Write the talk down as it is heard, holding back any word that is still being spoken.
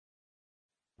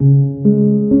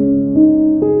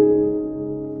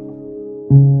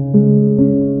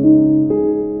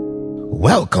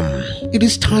Welcome. It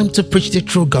is time to preach the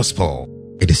true gospel.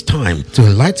 It is time to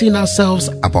enlighten ourselves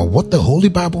about what the Holy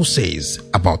Bible says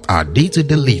about our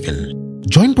day-to-day living.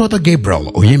 Join Brother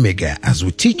Gabriel Oyemega as we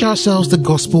teach ourselves the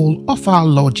gospel of our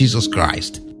Lord Jesus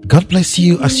Christ. God bless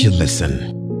you as you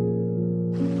listen.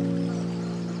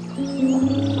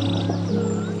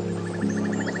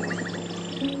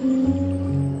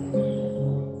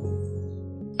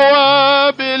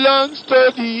 Power belongs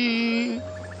to thee.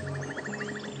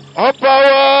 All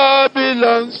power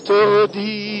belongs to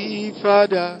thee,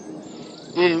 Father,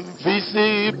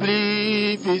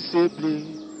 invisibly,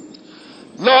 visibly.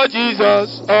 Lord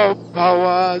Jesus, all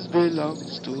powers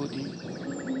belongs to thee.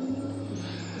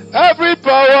 Every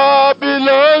power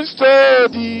belongs to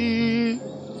thee.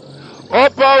 All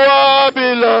power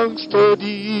belongs to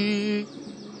thee.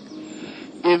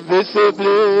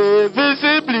 Invisibly,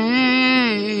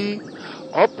 visibly.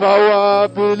 All power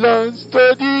belongs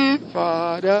to thee,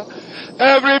 Father.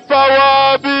 Every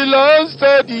power belongs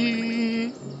to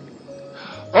thee.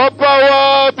 All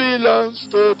power belongs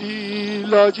to thee,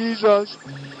 Lord Jesus.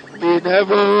 In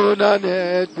heaven and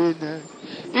earth, beneath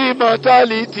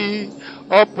immortality,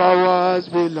 all powers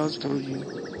belongs to you.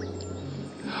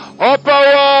 All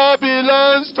power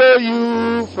belongs to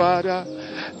you, Father.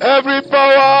 Every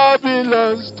power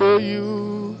belongs to you.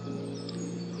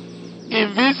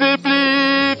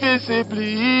 Invisibly,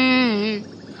 visibly,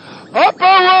 all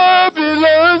power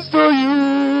belongs to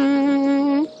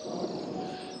you.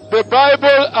 The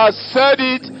Bible has said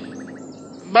it,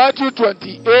 Matthew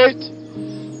 28,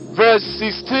 verse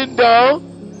 16 down,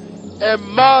 and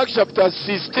Mark chapter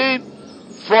 16,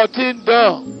 14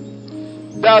 down,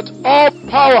 that all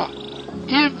power,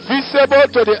 invisible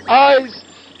to the eyes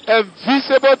and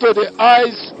visible to the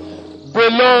eyes,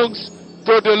 belongs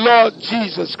to the Lord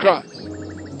Jesus Christ.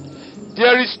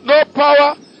 There is no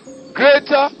power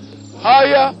greater,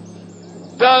 higher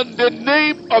than the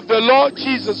name of the Lord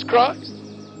Jesus Christ,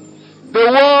 the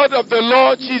word of the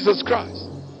Lord Jesus Christ.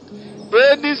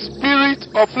 Any spirit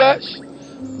or flesh,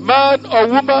 man or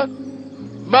woman,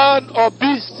 man or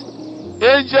beast,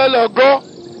 angel or God,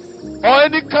 or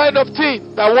any kind of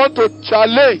thing that want to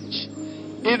challenge,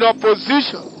 in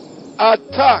opposition,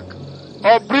 attack,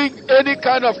 or bring any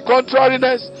kind of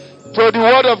contrariness to the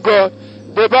word of God,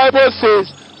 the Bible says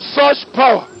such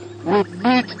power will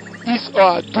meet his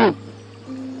or her doom.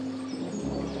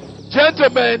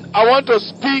 Gentlemen, I want to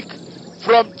speak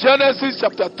from Genesis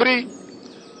chapter 3,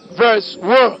 verse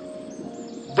 1,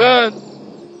 then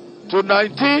to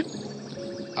 19.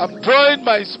 I'm drawing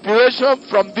my inspiration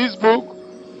from this book,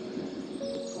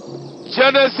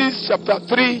 Genesis chapter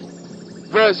 3,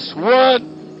 verse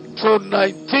 1 to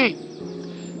 19,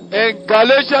 and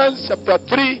Galatians chapter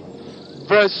 3,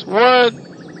 verse 1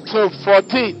 to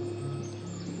 14.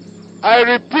 I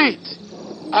repeat,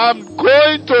 I'm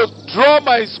going to draw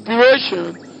my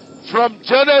inspiration from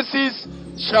Genesis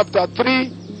chapter 3,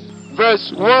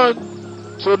 verse 1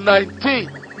 to 19,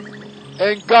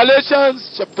 and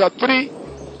Galatians chapter 3,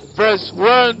 verse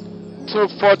 1 to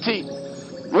 14.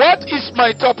 What is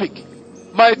my topic?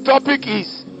 My topic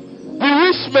is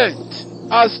bewitchment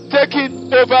has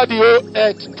taken over the whole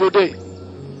earth today.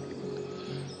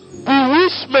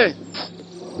 Bewitchment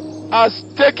has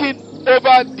taken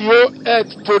over the whole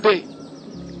earth today.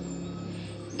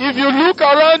 If you look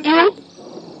around you,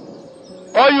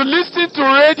 or you listen to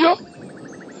radio,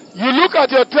 you look at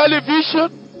your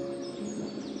television,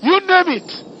 you name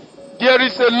it, there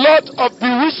is a lot of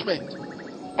bewitchment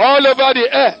all over the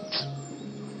earth.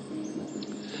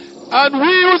 And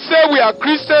we who say we are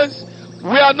Christians,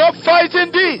 we are not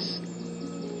fighting this.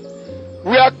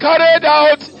 We are carried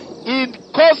out in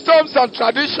customs and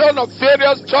tradition of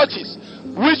various churches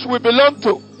which we belong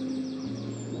to.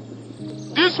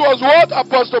 This was what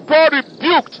Apostle Paul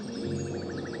rebuked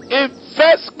in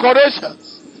 1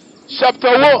 Corinthians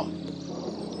chapter 1,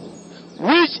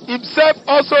 which himself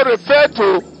also referred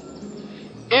to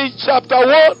in chapter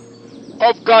 1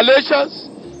 of Galatians,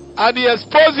 and he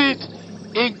exposed it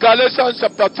in Galatians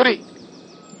chapter 3.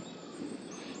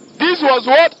 This was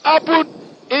what happened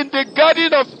in the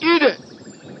Garden of Eden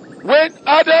when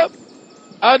Adam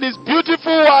and his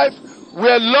beautiful wife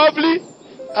were lovely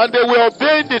and they were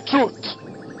obeying the truth.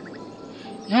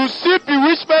 You see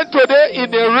bewitchment today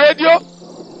in the radio,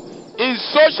 in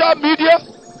social media,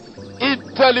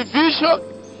 in television,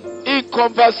 in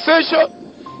conversation,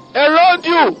 around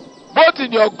you, both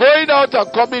in your going out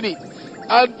and coming in.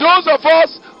 And those of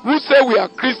us who say we are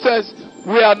Christians,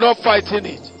 we are not fighting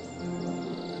it.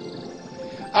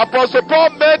 Apostle Paul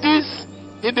made this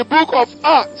in the book of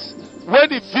Acts, when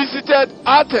he visited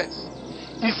Athens,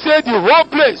 he said the whole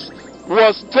place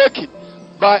was taken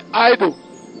by idol.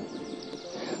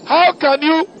 How can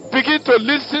you begin to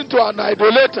listen to an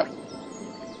idolater,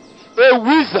 a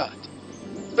wizard,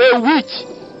 a witch,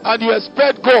 and you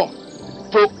expect God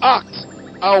to act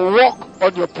and work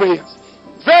on your prayers?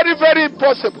 Very, very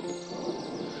impossible.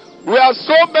 We have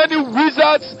so many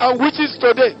wizards and witches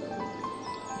today.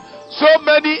 So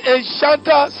many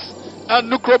enchanters and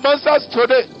necromancers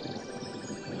today.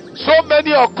 So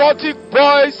many occultic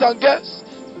boys and girls,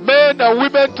 men and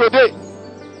women today.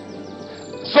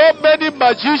 So many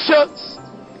magicians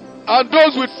and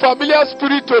those with familiar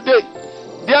spirit today.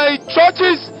 They are in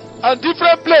churches and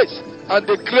different places and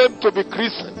they claim to be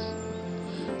Christians.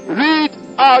 Read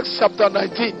Acts chapter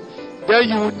 19. Then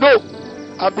you will know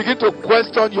and begin to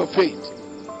question your faith.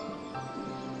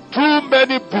 Too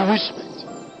many bewitchment.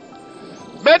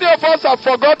 Many of us have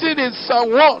forgotten in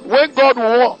Psalm 1 when God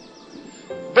warned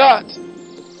that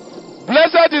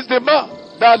blessed is the man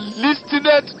that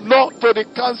listeneth not to the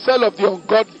counsel of the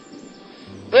ungodly.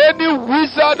 Any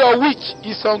wizard or witch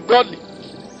is ungodly.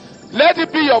 Let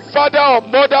it be your father or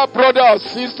mother, brother or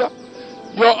sister,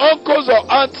 your uncles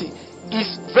or auntie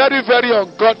is very, very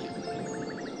ungodly.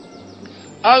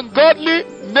 Ungodly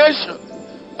nation,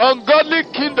 ungodly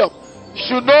kingdom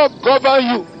should not govern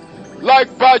you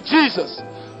like Bar Jesus.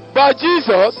 Bar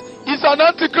Jesus is an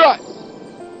antichrist.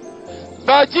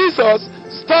 Bar Jesus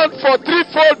stands for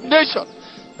threefold nation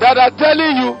that are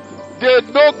telling you they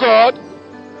know God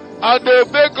and they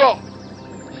obey God.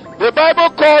 The Bible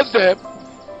calls them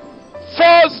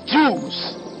false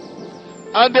Jews,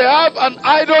 and they have an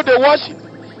idol they worship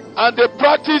and they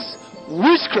practice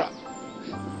witchcraft.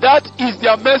 That is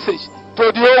their message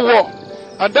to the whole world,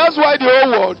 and that's why the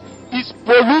whole world is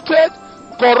polluted,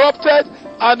 corrupted,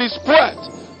 and is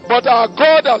spoiled. But our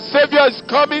God and Savior is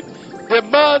coming, the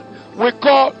man we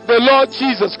call the Lord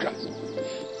Jesus Christ.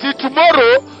 Till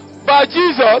tomorrow, by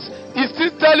Jesus is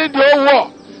still telling the whole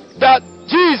world that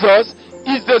Jesus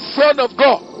is the Son of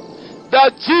God,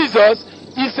 that Jesus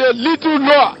is a little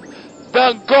lower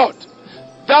than God.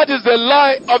 That is the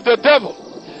lie of the devil.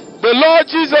 The Lord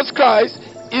Jesus Christ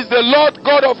is the Lord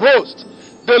God of hosts,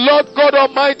 the Lord God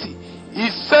Almighty. He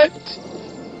sent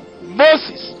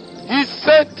Moses, he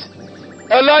sent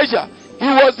Elijah. He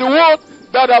was the one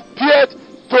that appeared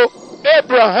to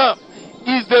Abraham.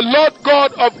 He is the Lord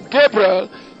God of Gabriel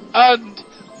and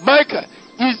Michael.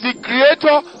 He is the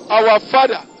Creator, our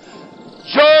Father.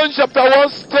 John chapter 1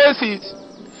 states it.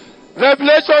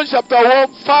 Revelation chapter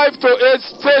 1, 5 to 8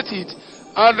 states it.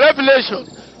 And Revelation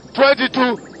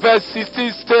 22 verse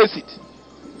 16 states it.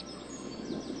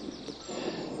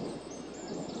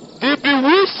 The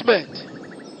bewitchment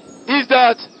is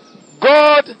that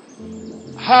God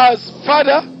has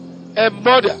father and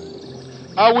mother.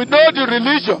 And we know the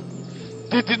religion,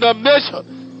 the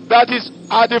denomination that is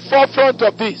at the forefront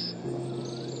of this.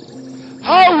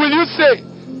 How will you say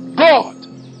God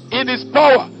in his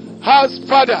power has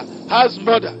father, has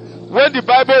mother, when the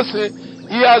Bible says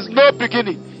he has no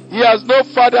beginning, he has no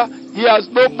father, he has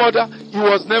no mother, he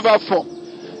was never formed?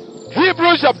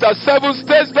 Hebrews chapter 7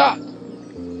 states that.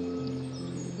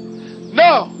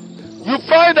 Now, you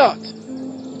find out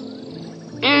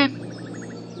in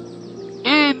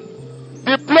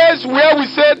the place where we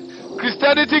said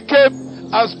Christianity came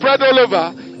and spread all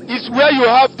over is where you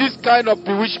have this kind of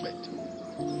bewitchment.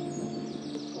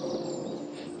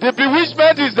 The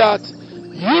bewitchment is that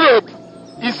Europe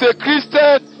is a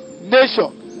Christian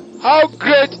nation. How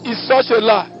great is such a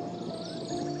lie?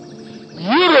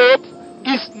 Europe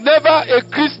is never a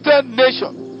Christian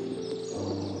nation.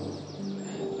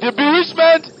 The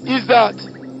bewitchment is that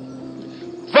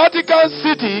Vatican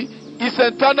City is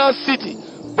an eternal city,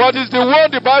 but it's the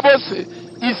one the Bible says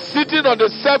is sitting on the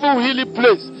seven hilly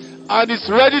place and is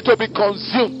ready to be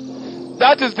consumed.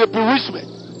 That is the bewitchment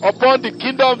upon the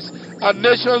kingdoms and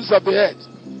nations of the earth.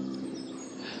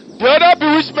 The other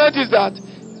bewitchment is that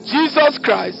Jesus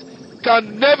Christ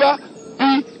can never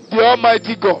be the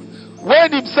Almighty God.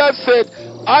 When himself said,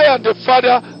 I and the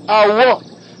Father are one.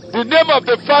 The name of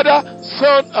the Father,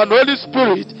 Son, and Holy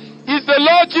Spirit is the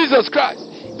Lord Jesus Christ.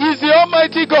 He is the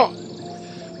Almighty God.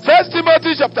 1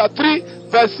 Timothy chapter 3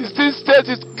 verse 16 states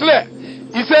it clear.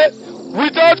 He said,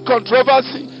 without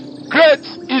controversy, great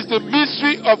is the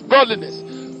mystery of godliness.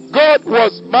 God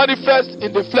was manifest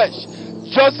in the flesh,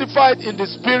 justified in the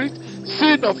spirit,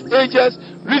 seen of angels,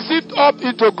 received up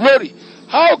into glory.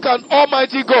 How can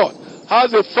Almighty God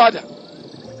have a father?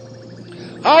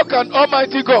 How can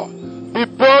Almighty God be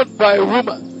born by a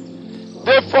woman?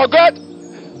 They forgot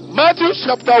Matthew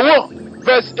chapter 1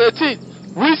 verse 18,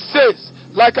 which says,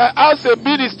 like I asked a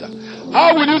minister,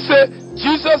 How will you say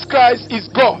Jesus Christ is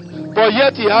God, but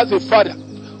yet he has a father?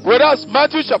 Whereas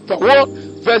Matthew chapter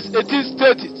 1 verse 18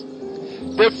 states,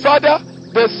 the Father,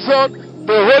 the Son,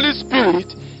 the Holy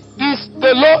Spirit is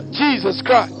the Lord Jesus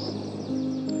Christ.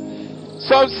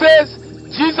 Some says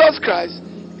Jesus Christ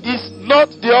is not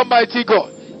the Almighty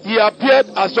God. He appeared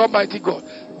as Almighty God.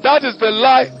 That is the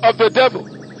lie of the devil.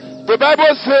 The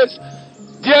Bible says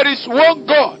there is one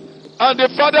God and the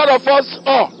Father of us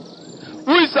all,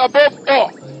 who is above all.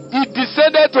 He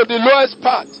descended to the lowest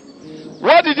part.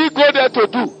 What did he go there to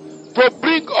do? To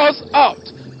bring us out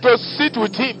to sit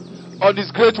with him on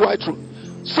his great white throne.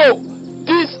 So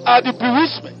these are the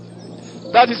bewitchment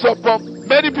that is upon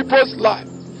many people's life.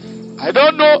 I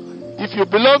don't know if you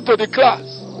belong to the class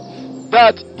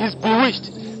that is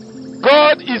bewitched.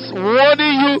 God is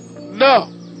warning you now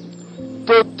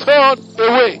to turn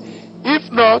away.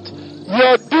 If not,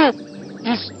 your doom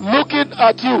is looking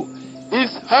at you,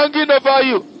 is hanging over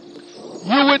you.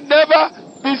 You will never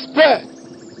be spared.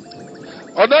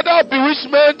 Another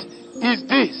bewitchment is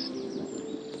this,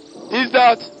 is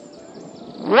that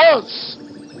once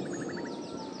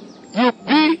you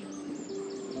be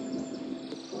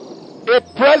a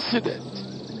president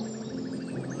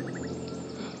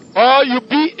or you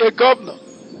be a governor,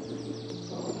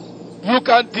 you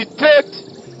can dictate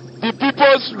the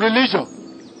people's religion.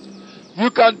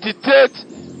 You can dictate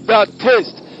their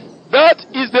taste. That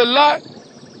is the lie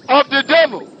of the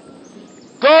devil.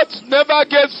 God never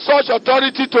gave such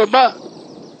authority to man.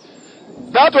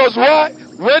 That was why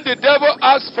when the devil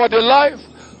asked for the life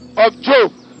of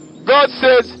Job, God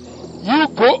says, you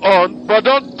go on, but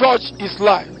don't touch his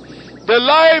life. The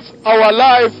life, our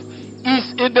life,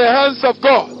 is in the hands of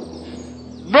God.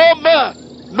 No man,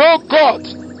 no God,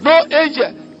 no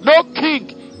angel, no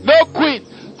king, no queen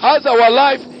has our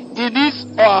life in his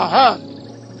or her hand.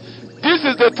 This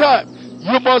is the time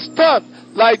you must stand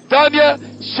like Daniel,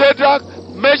 Shadrach,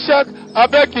 Meshach,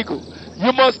 Abednego.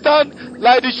 You must stand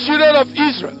like the children of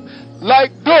Israel,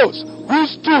 like those who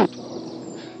stood,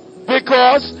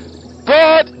 because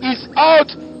God is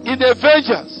out in a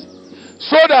vengeance,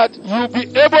 so that you'll be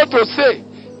able to say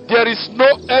there is no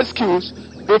excuse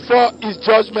before his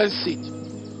judgment seat.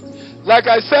 Like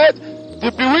I said,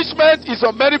 the bewitchment is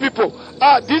on many people.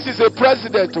 This is a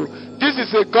president, this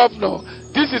is a governor,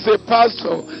 this is a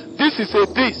pastor, this is a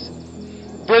this.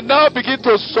 They now begin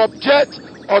to subject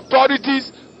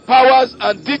authorities, powers,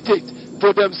 and dictate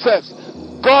to themselves.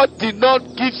 God did not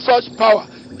give such power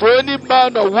to any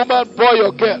man or woman, boy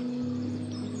or girl.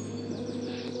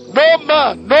 No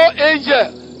man, no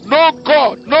angel, no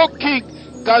God, no king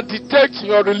can dictate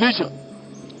your religion.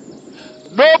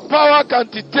 No power can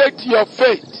dictate your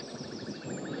faith.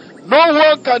 No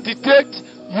one can dictate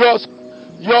your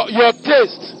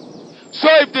taste. So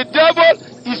if the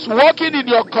devil is working in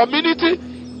your community,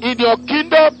 in your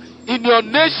kingdom, in your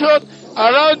nation,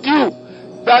 around you,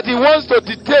 that he wants to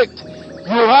dictate,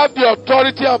 you have the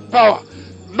authority and power.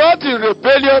 Not in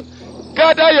rebellion.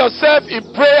 Gather yourself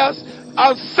in prayers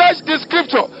and search the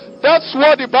scripture. That's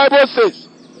what the Bible says.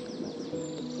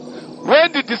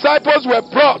 When the disciples were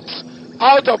brought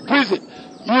out of prison,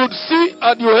 you'd see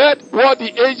and you heard what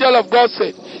the angel of God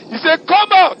said. He said,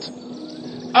 come out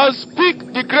and speak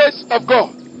the grace of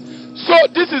God. So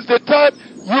this is the time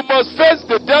you must face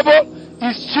the devil,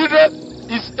 his children,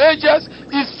 his angels,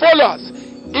 his followers,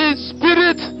 in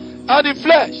spirit and in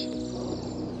flesh.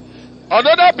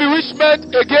 Another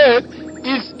bewitchment again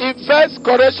is in 1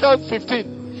 Corinthians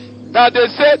 15, that they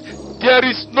said there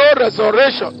is no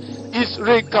resurrection, it's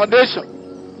reincarnation.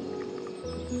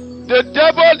 The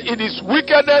devil in his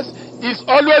wickedness is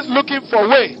always looking for a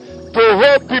way to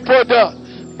hold people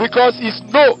down, because he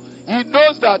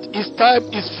knows that his time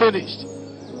is finished.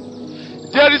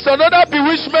 There is another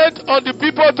bewitchment on the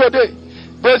people today.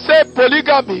 They say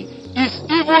polygamy is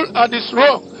evil and is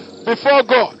wrong before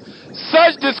God.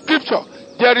 Search the scripture.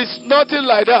 There is nothing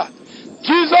like that.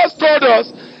 Jesus told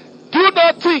us, do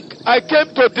not think I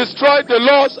came to destroy the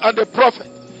laws and the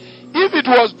prophets. If it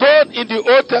was done in the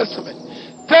Old Testament,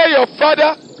 tell your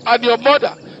father and your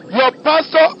mother, your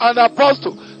pastor and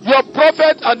apostle, your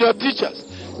prophet and your teachers.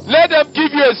 Let them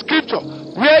give you a scripture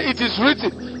where it is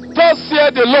written, thus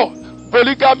saith the Lord,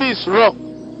 polygamy is wrong.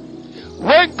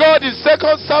 When God in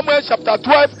 2 Samuel chapter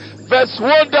 12 verse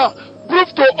 1 down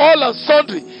proved to all and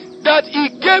sundry that he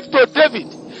gave to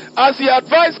David as he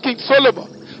advised King Solomon.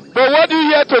 But what do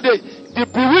you hear today? The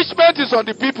bewitchment is on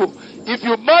the people. If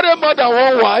you marry more than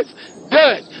one wife,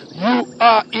 then you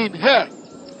are in hell.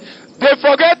 They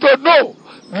forget to know.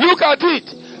 Look at it.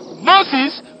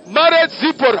 Moses married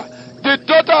Zipporah, the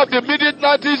daughter of the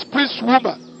Midianite priest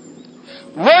woman.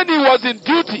 When he was in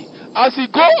duty, as he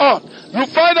go on, you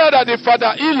find out that the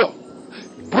father-in-law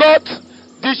brought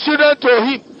the children to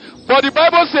him. But the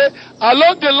Bible says,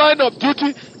 along the line of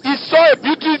duty, he saw a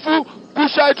beautiful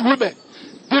Cushite woman.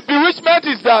 The bewitchment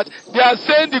is that they are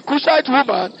saying the Cushite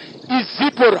woman is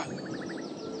Zipporah.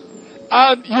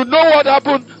 And you know what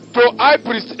happened to high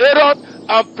priest Aaron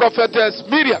and prophetess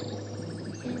Miriam.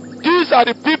 These are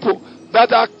the people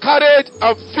that are carried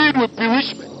and filled with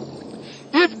bewitchment.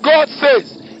 If God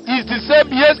says he's the same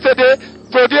yesterday,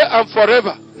 today, and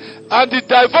forever, and the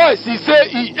divorce he said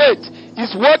he ate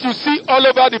is what you see all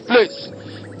over the place.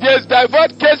 There's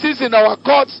divorce cases in our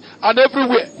courts and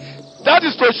everywhere. That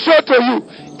is to show to you,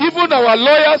 even our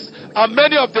lawyers and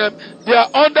many of them, they are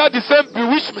under the same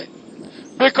bewitchment.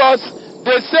 Because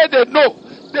they say they know.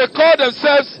 They call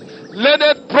themselves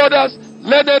learned brothers,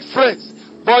 learned friends.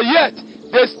 But yet,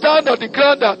 they stand on the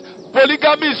ground that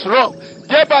polygamy is wrong,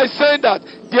 thereby saying that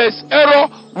there is error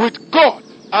with God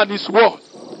and His word.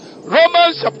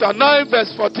 Romans chapter 9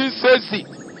 verse 14 says it.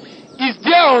 Is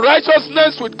there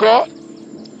unrighteousness with God?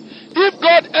 If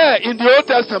God erred in the Old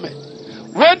Testament,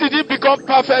 when did He become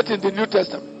perfect in the New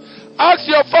Testament? Ask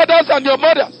your fathers and your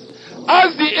mothers.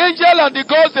 Ask the angel and the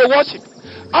gods they worship.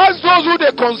 Ask those who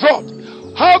they consult.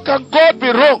 How can God be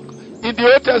wrong in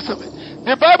the Old Testament?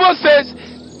 The Bible says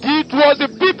it was the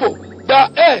people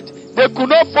that erred. They could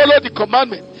not follow the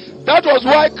commandment. That was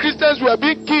why Christians were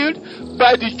being killed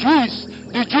by the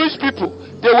Jewish people.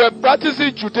 They were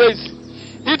practicing Judaism.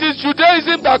 It is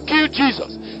Judaism that killed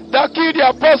Jesus, that killed the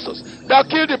apostles, that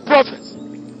killed the prophets.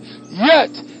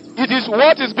 Yet, it is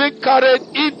what is being carried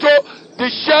into the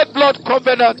shed blood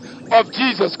covenant of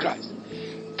Jesus Christ.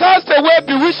 Cast away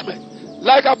bewitchment,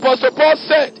 like Apostle Paul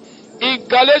said in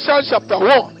Galatians chapter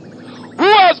 1. Who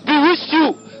has bewitched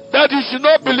you that you should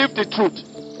not believe the truth?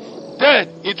 Then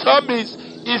it all means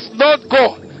it's not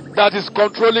God that is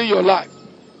controlling your life.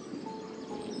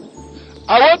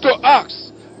 I want to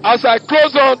ask, as I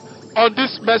close on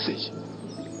this message,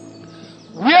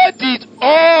 where did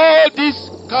all this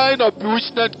kind of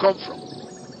bewitchment come from?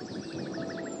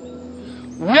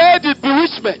 Where did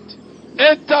bewitchment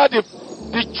enter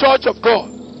the church of God,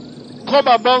 come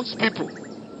amongst people?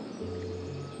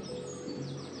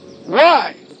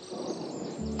 Why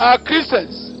are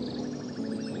Christians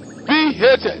being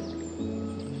hated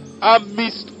and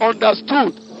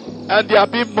misunderstood and they are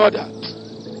being murdered?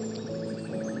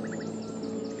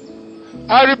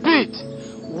 I repeat,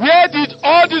 where did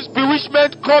all this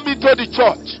bewitchment come into the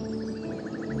church?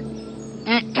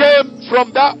 It came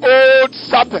from that old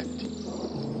serpent.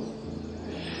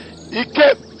 It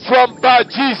came from Bar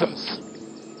Jesus.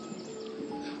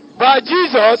 Bar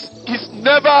Jesus is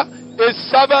never a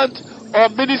servant or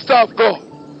minister of God.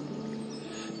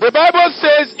 The Bible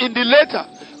says in the letter,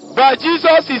 Bar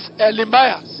Jesus is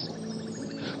Elimas.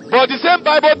 But the same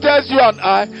Bible tells you and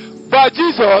I, Bar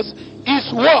Jesus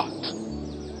is what?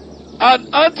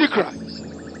 An antichrist.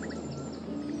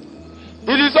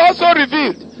 It is also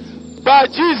revealed by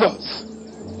Jesus.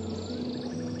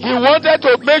 He wanted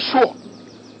to make sure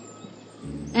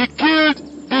he killed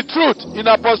the truth in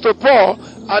Apostle Paul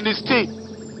and his team.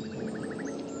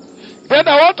 Then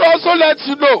I want to also let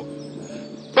you know,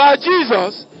 by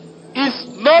Jesus is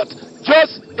not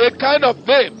just a kind of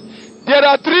name. There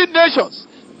are 3 nations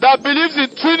that believes in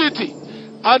Trinity,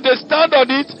 and they stand on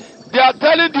it. They are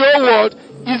telling the whole world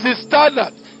is the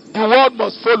standard the world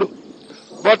must follow.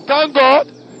 But thank God,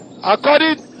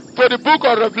 according to the book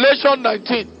of Revelation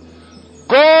 19,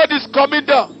 God is coming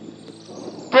down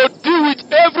to deal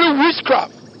with every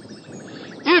witchcraft.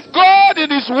 If God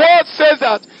in His word says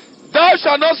that thou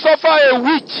shalt not suffer a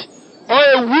witch or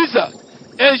a wizard,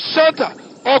 enchanter,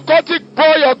 occultic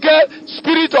boy or girl,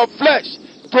 spirit of flesh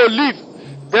to live,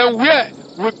 then where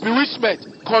will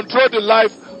bewitchment control the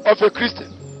life of a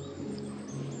Christian?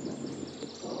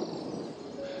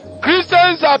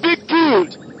 Christians are being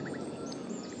killed.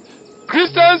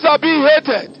 Christians are being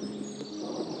hated.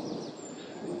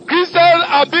 Christians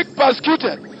are being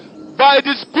persecuted by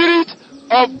the spirit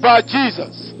of Bar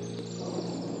Jesus.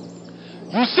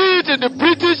 You see it in the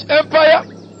British Empire.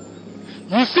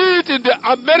 You see it in the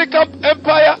American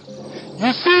Empire.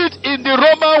 You see it in the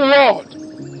Roman world.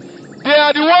 They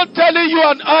are the one telling you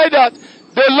and I that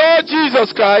the Lord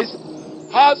Jesus Christ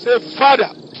has a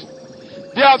father.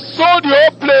 They have sold the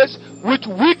whole place with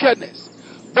wickedness.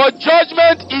 But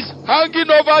judgment is hanging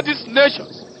over these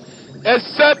nations,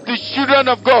 except the children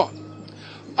of God.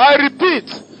 I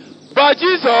repeat, Bar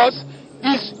Jesus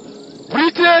is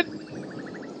Britain,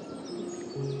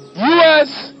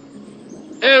 US,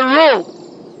 and Rome.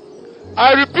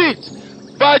 I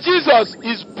repeat, Bar Jesus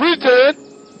is Britain,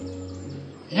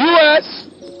 US,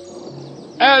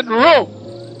 and Rome.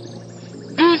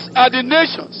 These are the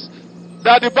nations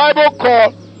that the Bible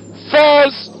calls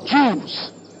false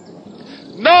Jews.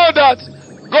 Now that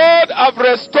God have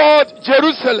restored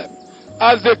Jerusalem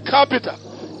as the capital,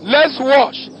 let's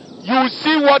watch. You will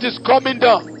see what is coming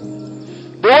down.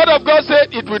 The word of God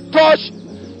said it will touch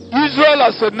Israel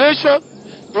as a nation,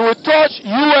 it will touch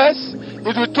US,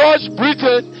 it will touch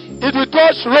Britain, it will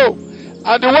touch Rome.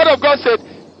 And the word of God said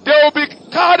they will be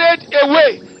carried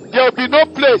away. There will be no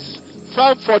place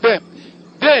found for them.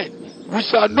 Then we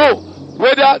shall know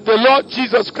whether the Lord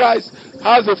Jesus Christ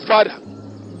has a father.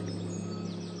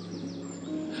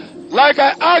 Like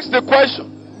I asked the question,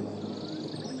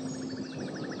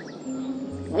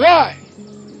 why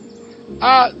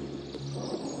are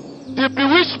the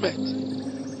bewitchment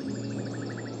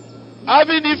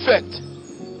having effect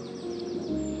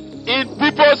in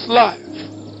people's life?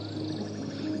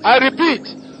 I repeat,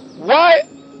 why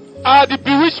are the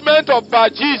bewitchment of Bar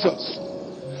Jesus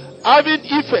having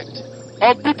effect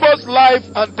on people's life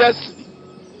and destiny?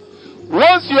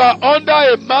 Once you are under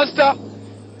a master,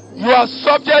 you are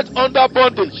subject under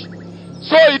bondage.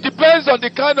 So it depends on the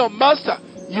kind of master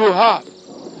you have.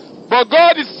 But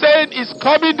God is saying He's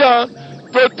coming down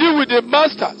to deal with the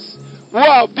masters who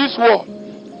are of this world.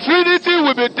 Trinity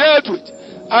will be dealt with,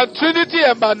 and Trinity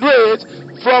emanates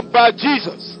from Bar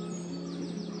Jesus.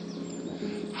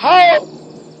 How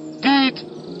did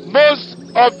most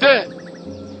of them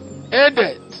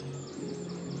ended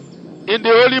in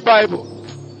the Holy Bible?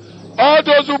 All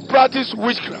those who practice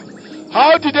witchcraft,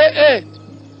 how did they end?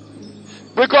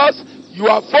 Because you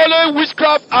are following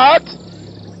witchcraft art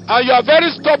and you are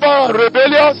very stubborn and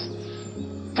rebellious.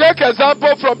 Take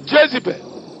example from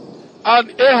Jezebel and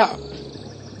Ahab.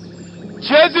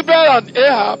 Jezebel and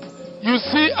Ahab, you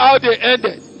see how they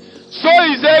ended. So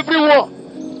is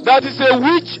everyone that is a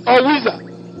witch or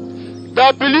wizard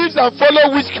that believes and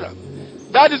follows witchcraft.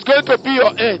 That is going to be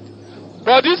your end.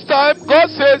 But this time, God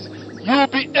says you will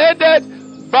be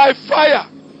ended by fire.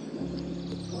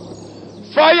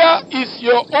 Fire is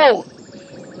your own.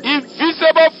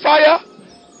 Invisible fire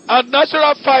and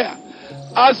natural fire.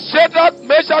 As Shadrach,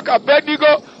 Meshach, and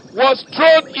Abednego was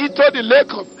thrown into the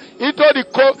lake of, into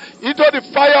the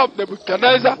fire of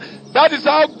Nebuchadnezzar, that is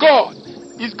how God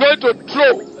is going to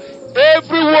throw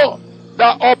everyone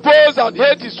that oppose and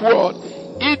hate His word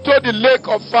into the lake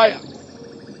of fire.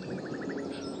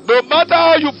 No matter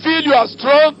how you feel you are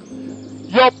strong,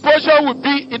 your portion will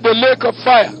be in the lake of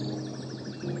fire.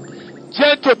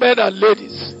 Gentlemen and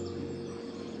ladies,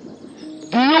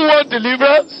 do you want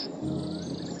deliverance?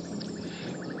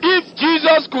 If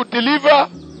Jesus could deliver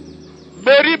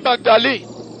Mary Magdalene,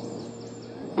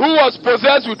 who was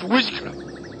possessed with witchcraft,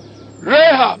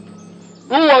 Rahab,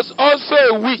 who was also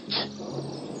a witch,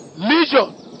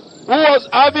 Legion, who was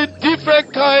having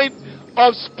different kind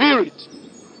of spirit,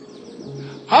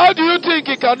 how do you think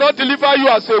He cannot deliver you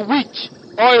as a witch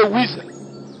or a wizard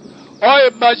or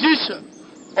a magician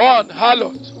or an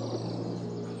harlot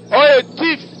or a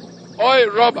thief or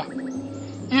a robber?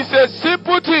 It's a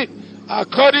simple thing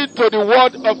according to the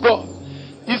word of God.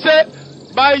 He said,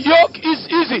 my yoke is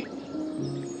easy,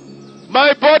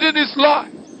 my burden is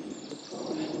light.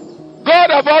 God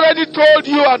have already told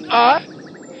you and I.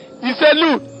 He said,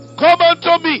 look, come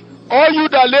unto me, all you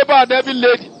that labor and heavy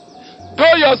laden.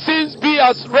 Though your sins be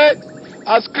as red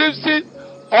as crimson,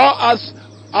 or as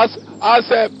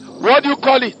what do you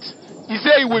call it? He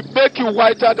said it will make you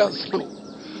whiter than snow.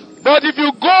 But if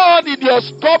you go on in your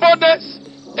stubbornness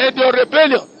and your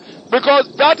rebellion,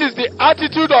 because that is the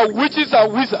attitude of witches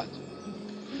and wizards.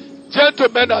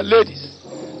 Gentlemen and ladies,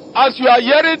 as you are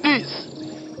hearing this,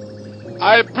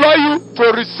 I implore you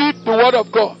to receive the word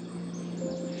of God.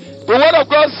 The word of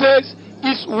God says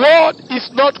His word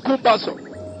is not cumbersome.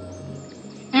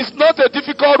 It's not a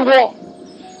difficult word.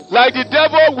 Like the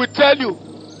devil will tell you,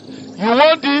 you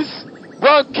want this?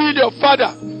 Go and kill your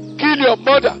father, kill your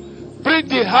mother, bring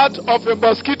the heart of a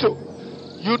mosquito.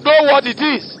 You know what it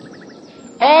is.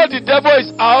 All the devil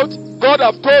is out. God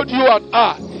have told you and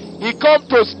I. He come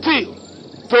to steal,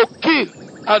 to kill,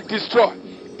 and destroy.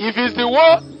 If it's the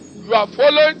one you are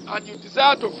following and you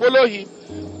desire to follow him,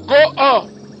 go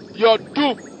on. Your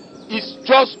doom is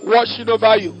just washing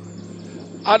over you.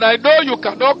 And I know you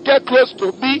cannot get close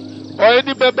to me or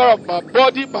any member of my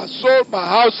body, my soul, my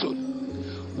household.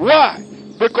 Why?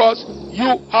 Because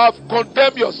you have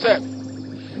condemned yourself.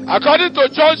 According to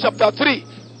John chapter 3,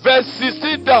 verse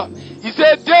 16 down, he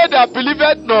said, they that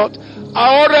believeth not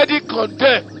are already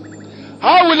condemned.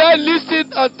 How will I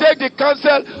listen and take the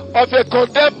counsel of a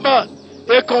condemned man,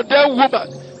 a condemned woman,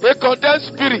 a condemned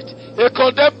spirit, a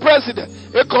condemned president,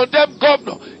 a condemned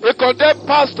governor, a condemned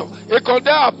pastor, a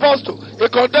condemned apostle, a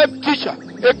condemned teacher,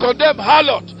 a condemned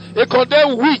harlot, a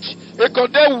condemned witch, a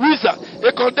condemned wizard,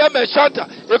 a condemned enchanter,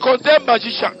 a condemned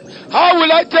magician. How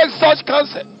will I take such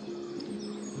counsel?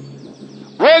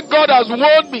 When God has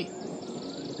warned me,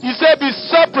 He said, be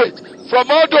separate from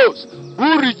all those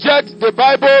who reject the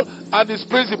Bible and its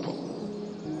principle.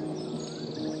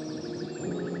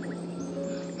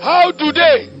 How do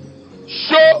they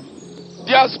show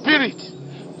their spirit?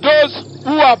 Those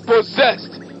who are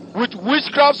possessed with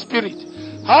witchcraft spirit.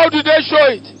 How do they show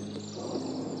it?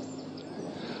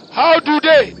 How do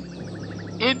they,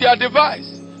 in their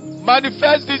device,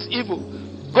 manifest this evil?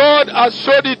 God has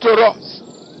showed it to us.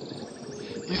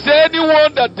 He said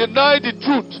anyone that denies the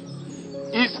truth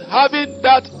is having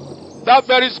that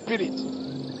very spirit.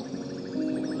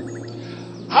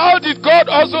 How did God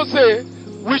also say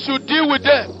we should deal with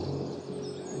them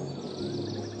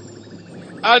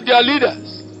and their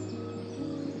leaders?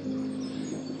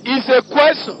 It's a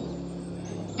question.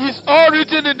 It's all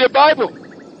written in the Bible.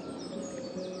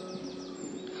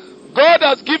 God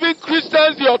has given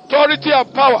Christians the authority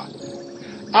and power.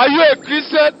 Are you a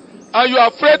Christian and you are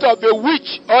afraid of a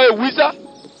witch or a wizard?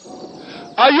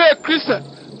 Are you a Christian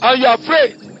and you are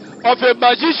afraid of a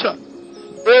magician,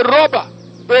 a robber,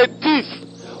 a thief,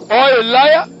 or a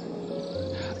liar?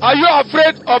 Are you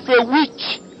afraid of a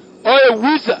witch or a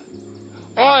wizard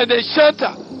or an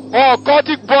enchanter or a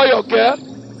occultic boy or girl?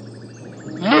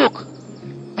 Look,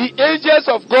 the angels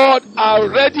of God are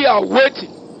ready and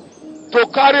waiting to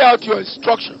carry out your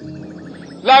instruction.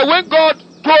 Like when God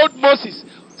told Moses,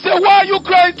 say, why are you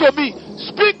crying to me?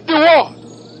 Speak the word.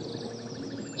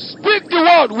 Speak the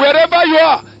word wherever you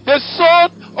are, the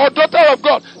son or daughter of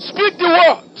God. Speak the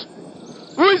word.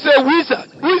 Who is a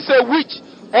wizard? Who is a witch?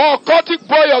 Or occultic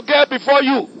boy or girl before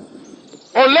you?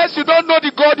 Unless you don't know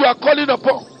the God you are calling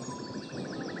upon.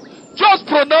 Just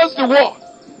pronounce the word.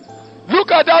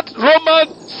 Look at that Roman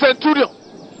centurion.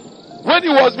 When he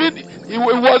was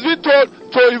being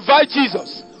told to invite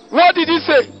Jesus. What did he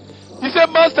say? He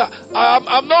said, Master,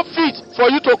 I'm not fit for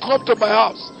you to come to my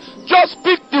house. Just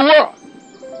speak the word.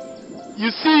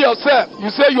 You see yourself. You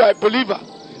say you are a believer.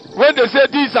 When they say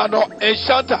this is an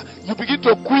enchanter, you begin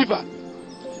to quiver.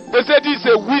 They say this is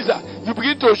a wizard, you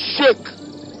begin to shake.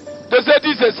 They say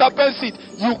this is a serpent seed,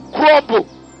 you crumble.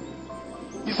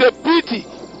 It's a pity.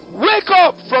 Wake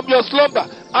up from your slumber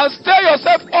and stir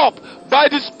yourself up by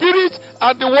the Spirit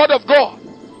and the Word of God.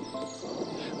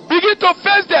 Begin to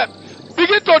face them.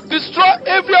 Begin to destroy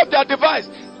every of their device.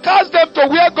 Cast them to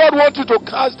where God wants you to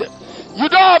cast them. You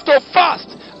don't have to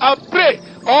fast and pray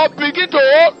or begin to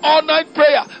hold all-night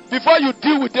prayer before you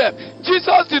deal with them.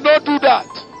 Jesus did not do that.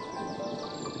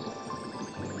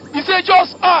 He said,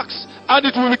 just ask and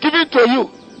it will be given to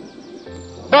you.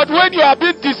 But when you are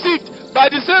being deceived by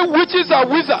the same witches and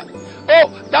wizards,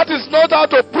 oh, that is not how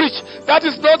to preach. That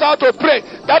is not how to pray.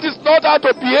 That is not how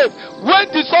to behave.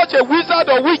 When did such a wizard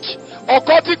or witch, or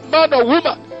occultic man or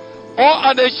woman, or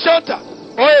an enchanter,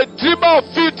 or a dreamer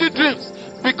of filthy dreams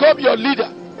become your leader?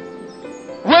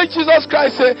 When Jesus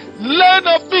Christ said, learn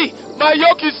of me, my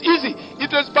yoke is easy.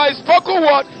 It was by His spoken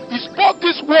word, He spoke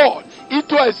this word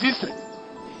into existence.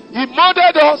 He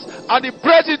molded us and He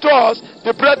breathed into us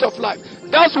the breath of life.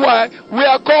 That's why we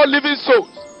are called living souls.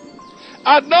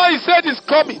 And now He said He's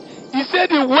coming. He said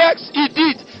the works He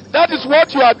did. That is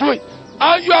what you are doing.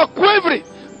 And you are quivering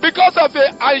because of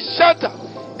an enchanter,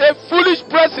 a foolish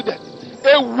president,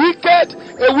 a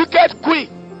wicked queen,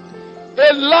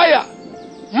 a liar.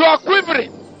 You are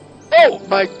quivering. Oh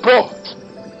my God.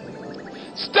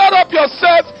 Stir up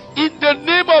yourself in the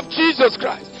name of Jesus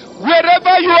Christ.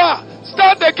 Wherever you are,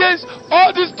 stand against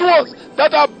all these ones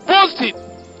that are boasting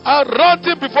and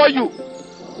ranting before you,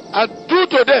 and do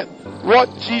to them what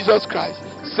Jesus Christ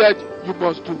said you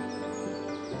must do.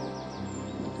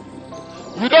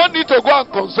 You don't need to go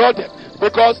and consult them,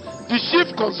 because the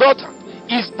chief consultant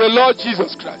is the Lord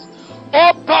Jesus Christ.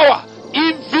 All power,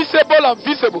 invisible and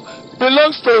visible,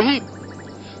 belongs to Him.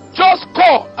 Just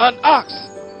call and ask.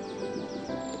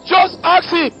 Just ask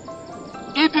Him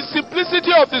in the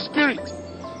simplicity of the Spirit.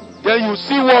 Then you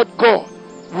see what God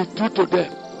will do to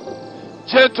them.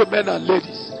 Gentlemen and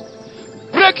ladies,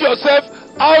 break yourself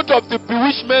out of the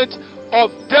bewitchment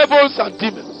of devils and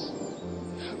demons.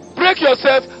 Break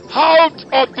yourself out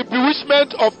of the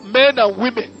bewitchment of men and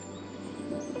women.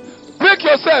 Break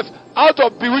yourself out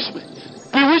of bewitchment.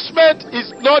 Bewitchment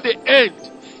is not the end.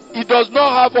 It does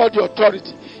not have all the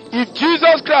authority. If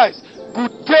Jesus Christ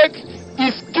could take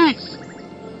His keys,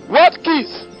 what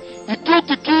keys? He took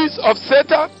the keys of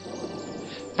Satan.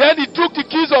 Then He took the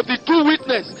keys of the two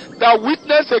witnesses that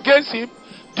witnessed against Him.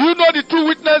 Do you know the two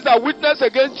witnesses that witnessed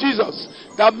against Jesus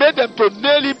that made them to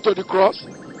nail Him to the cross?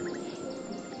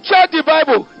 Check the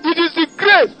Bible. It is the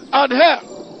grave and hell.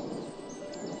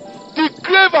 The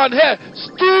grave and hell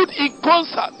stood in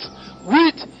concert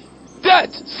with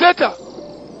death, Satan.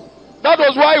 That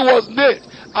was why he was nailed.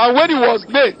 And when he was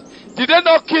nailed, did they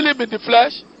not kill him in the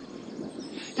flesh?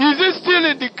 Is he still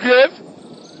in the grave?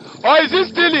 Or is he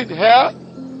still in hell?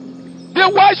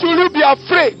 Then why should you be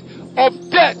afraid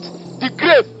of death, the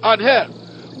grave, and hell?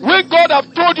 When God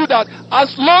have told you that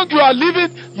as long you are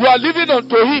living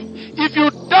unto him. If you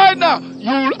die now, you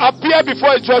will appear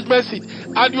before his judgment seat.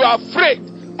 And you are afraid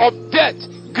of death,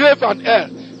 grave, and hell.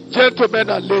 Gentlemen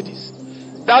and ladies,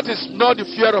 that is not the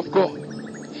fear of God.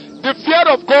 The fear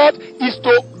of God is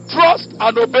to trust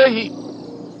and obey him.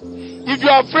 If you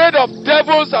are afraid of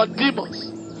devils and demons,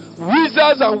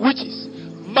 wizards and witches,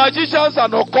 magicians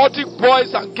and occultic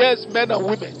boys and girls, men and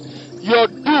women, your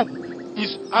doom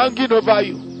is hanging over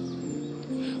you.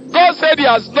 God said he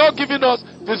has not given us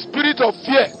the spirit of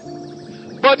fear,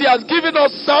 but he has given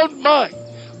us sound mind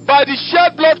by the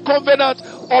shed blood covenant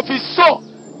of his Son,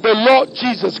 the Lord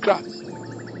Jesus Christ.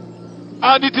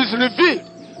 And it is revealed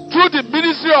through the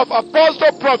ministry of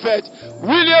Apostle Prophet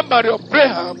William Marion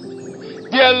Branham,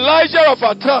 the Elijah of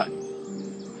our time,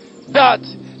 that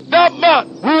man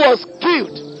who was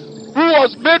killed, who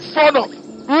was made fun of,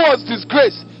 who was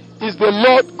disgraced, is the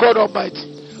Lord God Almighty.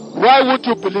 Why would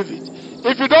you believe it?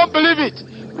 If you don't believe it,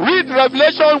 read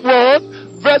Revelation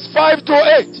 1, verse 5 to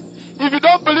 8. If you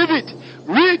don't believe it,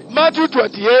 read Matthew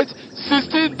 28,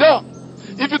 16 down.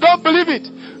 If you don't believe it,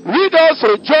 read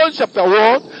also John chapter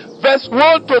 1, verse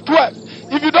 1 to 12.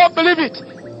 If you don't believe it,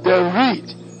 then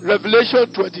read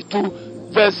Revelation 22,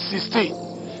 verse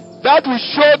 16. That will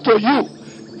show to you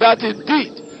that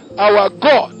indeed our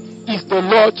God is the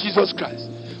Lord Jesus Christ.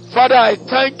 Father, I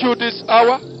thank you this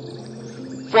hour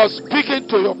for speaking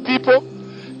to your people.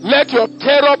 Let your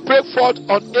terror break forth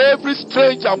on every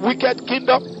strange and wicked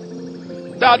kingdom,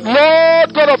 that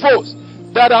Lord God of hosts,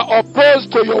 that are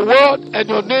opposed to your word and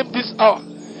your name this hour.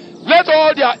 Let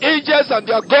all their angels and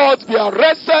their gods be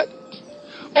arrested.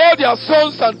 All their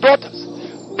sons and daughters,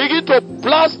 begin to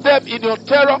blast them in your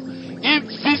terror,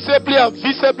 invisibly and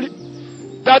visibly,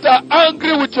 that are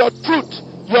angry with your truth,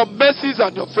 your mercies,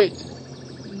 and your faith.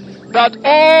 That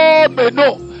all may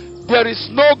know there is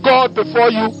no God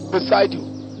before you, beside you.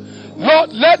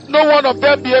 Lord, let no one of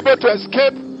them be able to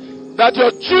escape, that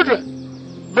your children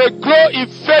may grow in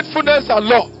faithfulness and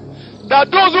love. That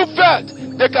those who felt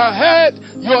they can head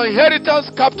your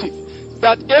inheritance captive,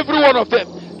 that every one of them,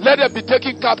 let them be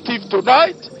taken captive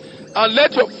tonight, and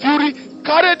let your fury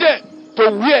carry them to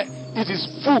where it is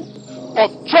full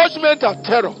of judgment and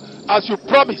terror, as you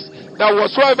promise that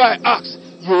whatsoever I ask,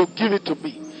 you will give it to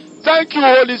me. Thank you,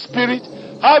 Holy Spirit.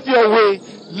 Have your way.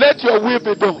 Let your will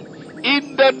be done.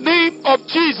 In the name of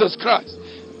Jesus Christ,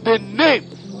 the name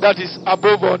that is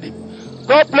above all name.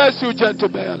 God bless you,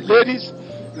 gentlemen and ladies.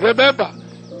 Remember,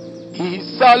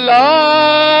 He's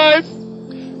alive.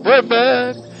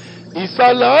 Amen. He's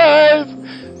alive.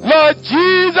 Lord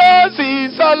Jesus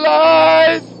is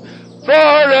alive.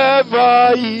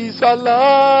 Forever He's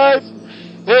alive.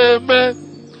 Amen.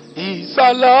 He's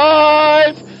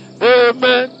alive.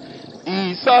 Amen.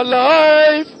 He's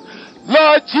alive.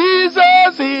 Lord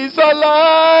Jesus is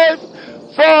alive.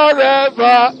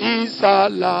 Forever He's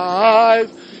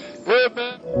alive.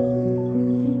 Amen.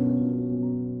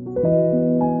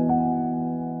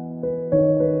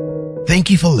 Thank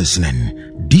you for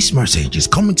listening. This message is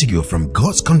coming to you from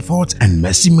God's Comfort and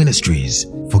Mercy Ministries.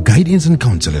 For guidance and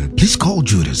counseling, please call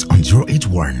Judas on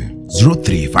 081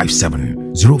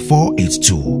 0357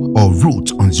 0482 or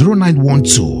Ruth on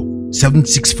 0912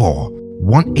 764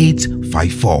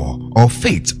 1854 or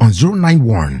Faith on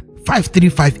 091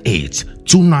 5358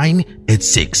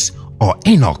 2986 or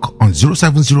Enoch on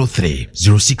 0703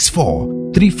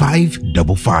 064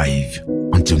 3555.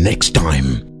 Until next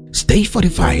time, stay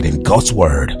fortified in God's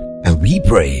word, and we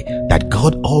pray that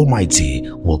God Almighty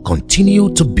will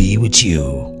continue to be with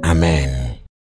you. Amen.